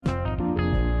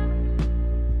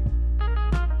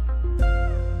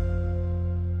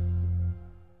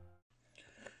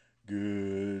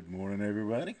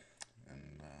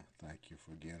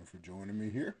joining me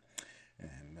here.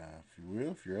 And if you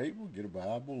will, if you're able, get a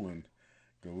Bible and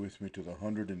go with me to the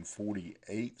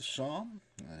 148th Psalm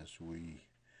as we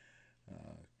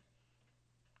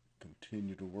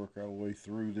continue to work our way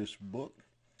through this book.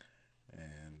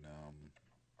 And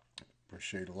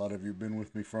appreciate a lot of you been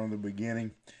with me from the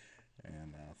beginning.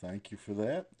 And thank you for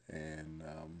that. And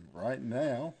right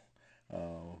now,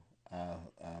 uh,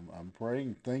 I'm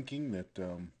praying, thinking that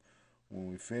when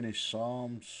we finish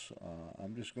Psalms,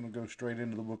 I'm just going to go straight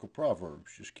into the book of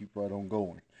Proverbs. Just keep right on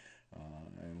going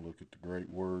and look at the great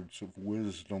words of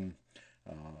wisdom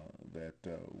uh, that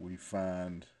we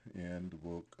find in the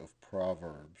book of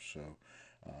Proverbs. So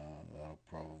I'll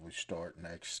probably start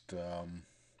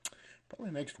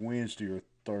probably next Wednesday or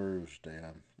Thursday.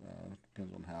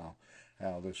 Depends on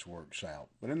how this works out.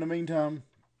 But in the meantime,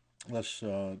 let's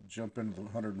jump into the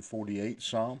 148th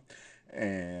Psalm.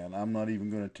 And I'm not even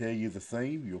going to tell you the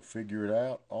theme. You'll figure it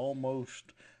out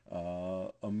almost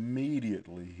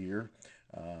immediately here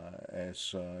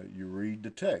as you read the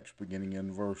text, beginning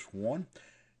in verse 1.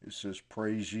 It says,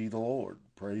 Praise ye the Lord.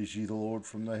 Praise ye the Lord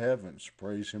from the heavens.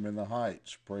 Praise him in the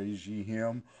heights. Praise ye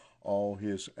him, all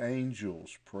his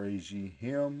angels. Praise ye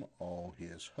him, all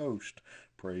his host.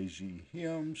 Praise ye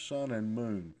him, sun and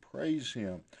moon. Praise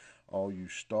him, all you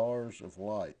stars of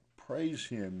light. Praise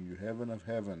him, you heaven of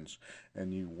heavens,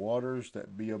 and you waters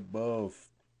that be above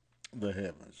the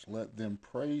heavens. Let them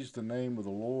praise the name of the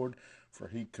Lord, for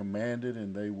he commanded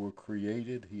and they were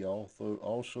created. He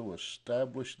also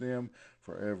established them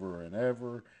forever and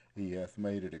ever. He hath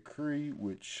made a decree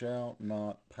which shall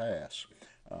not pass.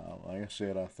 Like I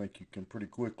said, I think you can pretty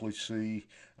quickly see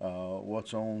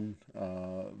what's on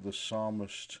the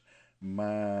psalmist's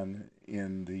mind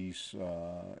in these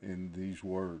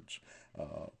words.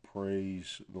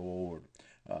 Praise the Lord.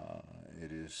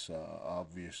 It is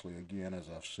obviously, again, as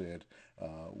I've said,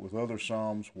 with other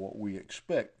Psalms, what we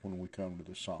expect when we come to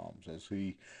the Psalms as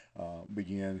he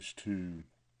begins to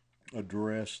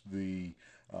address the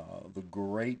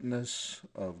greatness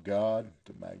of God,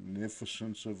 the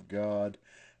magnificence of God,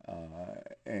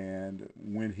 and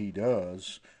when he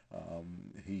does,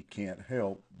 he can't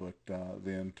help but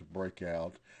then to break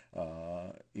out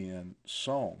in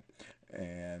song.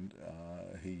 And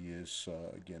he is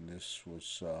again. This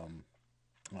was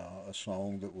a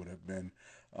song that would have been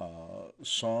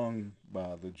sung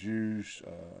by the Jews,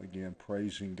 again,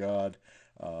 praising God,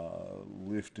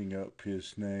 lifting up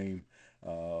his name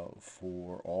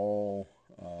for all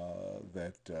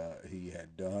that he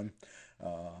had done.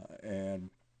 And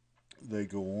they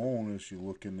go on as you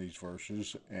look in these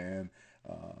verses, and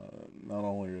not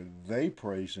only are they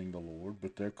praising the Lord,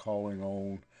 but they're calling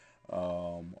on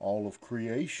all of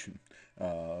creation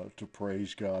to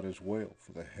praise God as well,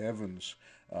 for the heavens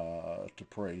to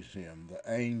praise Him, the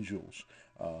angels,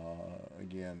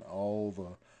 again, all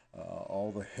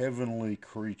the heavenly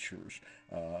creatures,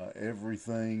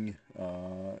 everything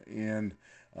in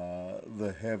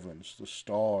the heavens, the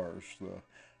stars,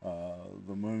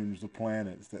 the moons, the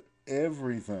planets, that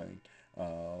everything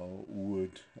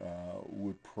would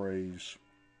praise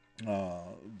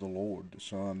the Lord, the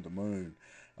sun, the moon,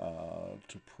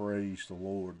 to praise the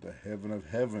Lord, the heaven of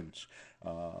heavens.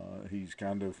 He's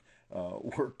kind of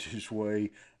worked his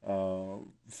way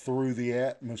through the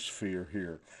atmosphere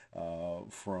here,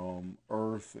 from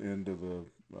Earth into the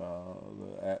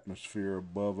atmosphere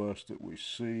above us that we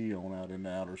see on out in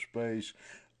outer space,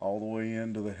 all the way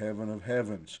into the heaven of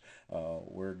heavens,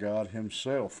 where God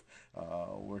Himself,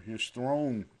 where His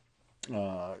throne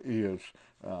is.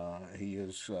 He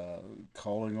is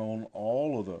calling on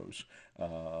all of those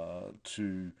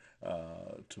to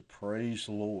praise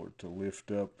the Lord, to lift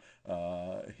up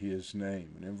His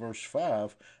name. And in verse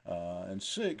 5 and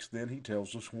 6, then he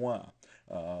tells us why.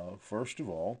 First of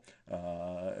all,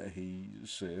 he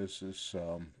says this.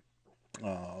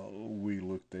 We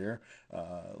look there,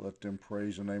 let them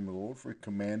praise the name of the Lord, for He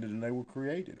commanded and they were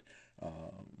created,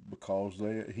 because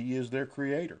He is their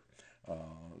creator. Uh,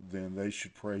 then they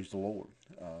should praise the Lord.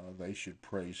 They should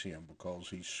praise Him because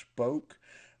He spoke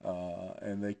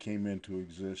and they came into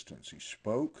existence. He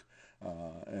spoke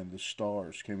and the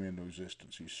stars came into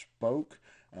existence. He spoke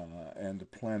and the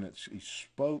planets. He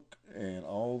spoke and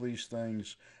all these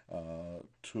things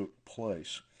took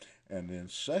place. And then,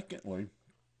 secondly,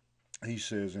 he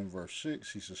says in verse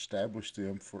 6, He's established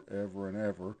them forever and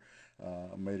ever,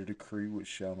 made a decree which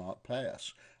shall not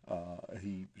pass.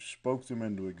 He spoke them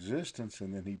into existence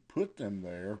and then He put them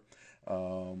there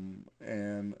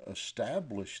and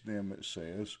establish them, it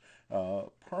says,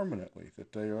 permanently,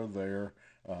 that they are there,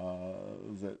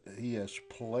 that He has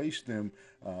placed them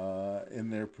in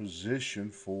their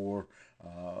position for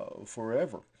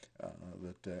forever.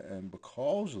 And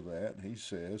because of that, He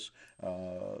says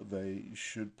they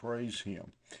should praise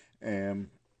Him. And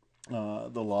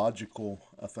the logical,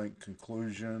 I think,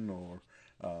 conclusion or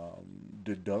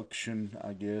deduction,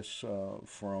 I guess,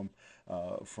 from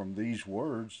these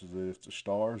words, that if the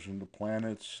stars and the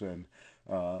planets and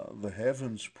the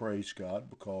heavens praise God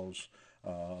because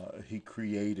He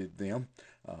created them,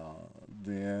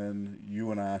 then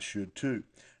you and I should too.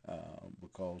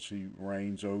 Because He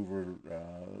reigns over,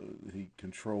 He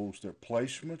controls their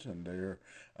placement and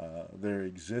their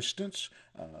existence,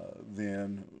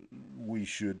 then we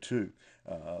should too.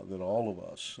 That all of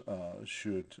us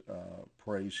should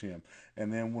praise Him.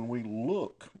 And then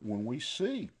when we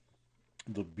see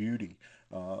the beauty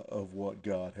of what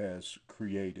God has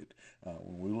created,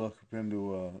 when we look up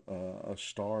into a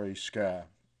starry sky,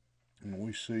 when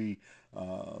we see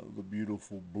the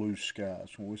beautiful blue skies,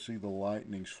 when we see the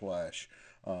lightnings flash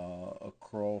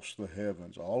across the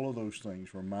heavens, all of those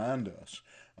things remind us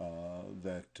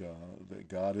that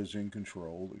God is in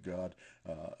control, that God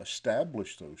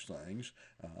established those things,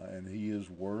 and He is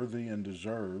worthy and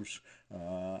deserves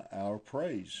our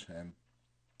praise. And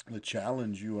the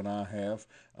challenge you and I have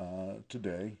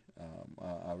today.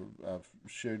 I've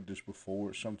shared this before.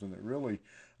 It's something that really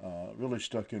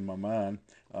stuck in my mind.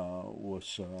 I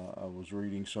was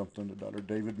reading something that Dr.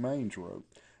 David Maines wrote,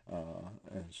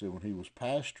 and said when he was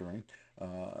pastoring,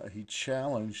 he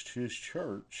challenged his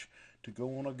church to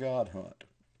go on a God hunt,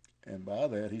 and by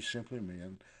that he simply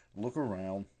meant look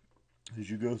around as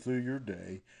you go through your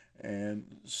day and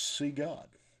see God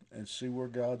and see where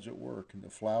God's at work and the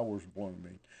flowers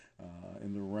blooming,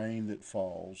 and the rain that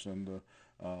falls, and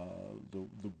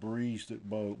the breeze that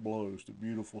blows, the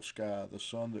beautiful sky, the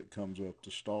sun that comes up,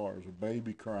 the stars, a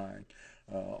baby crying,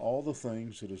 all the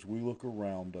things that as we look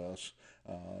around us,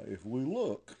 if we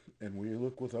look and we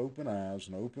look with open eyes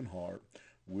and open heart,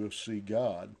 we'll see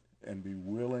God and be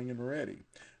willing and ready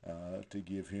to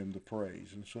give Him the praise.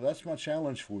 And so that's my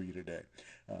challenge for you today.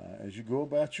 As you go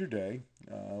about your day,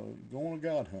 go on a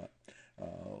God hunt.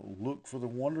 Look for the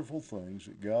wonderful things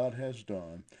that God has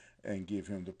done and give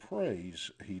Him the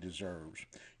praise He deserves.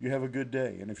 You have a good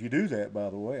day. And if you do that, by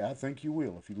the way, I think you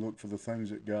will. If you look for the things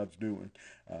that God's doing,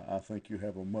 I think you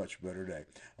have a much better day.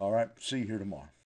 All right, see you here tomorrow.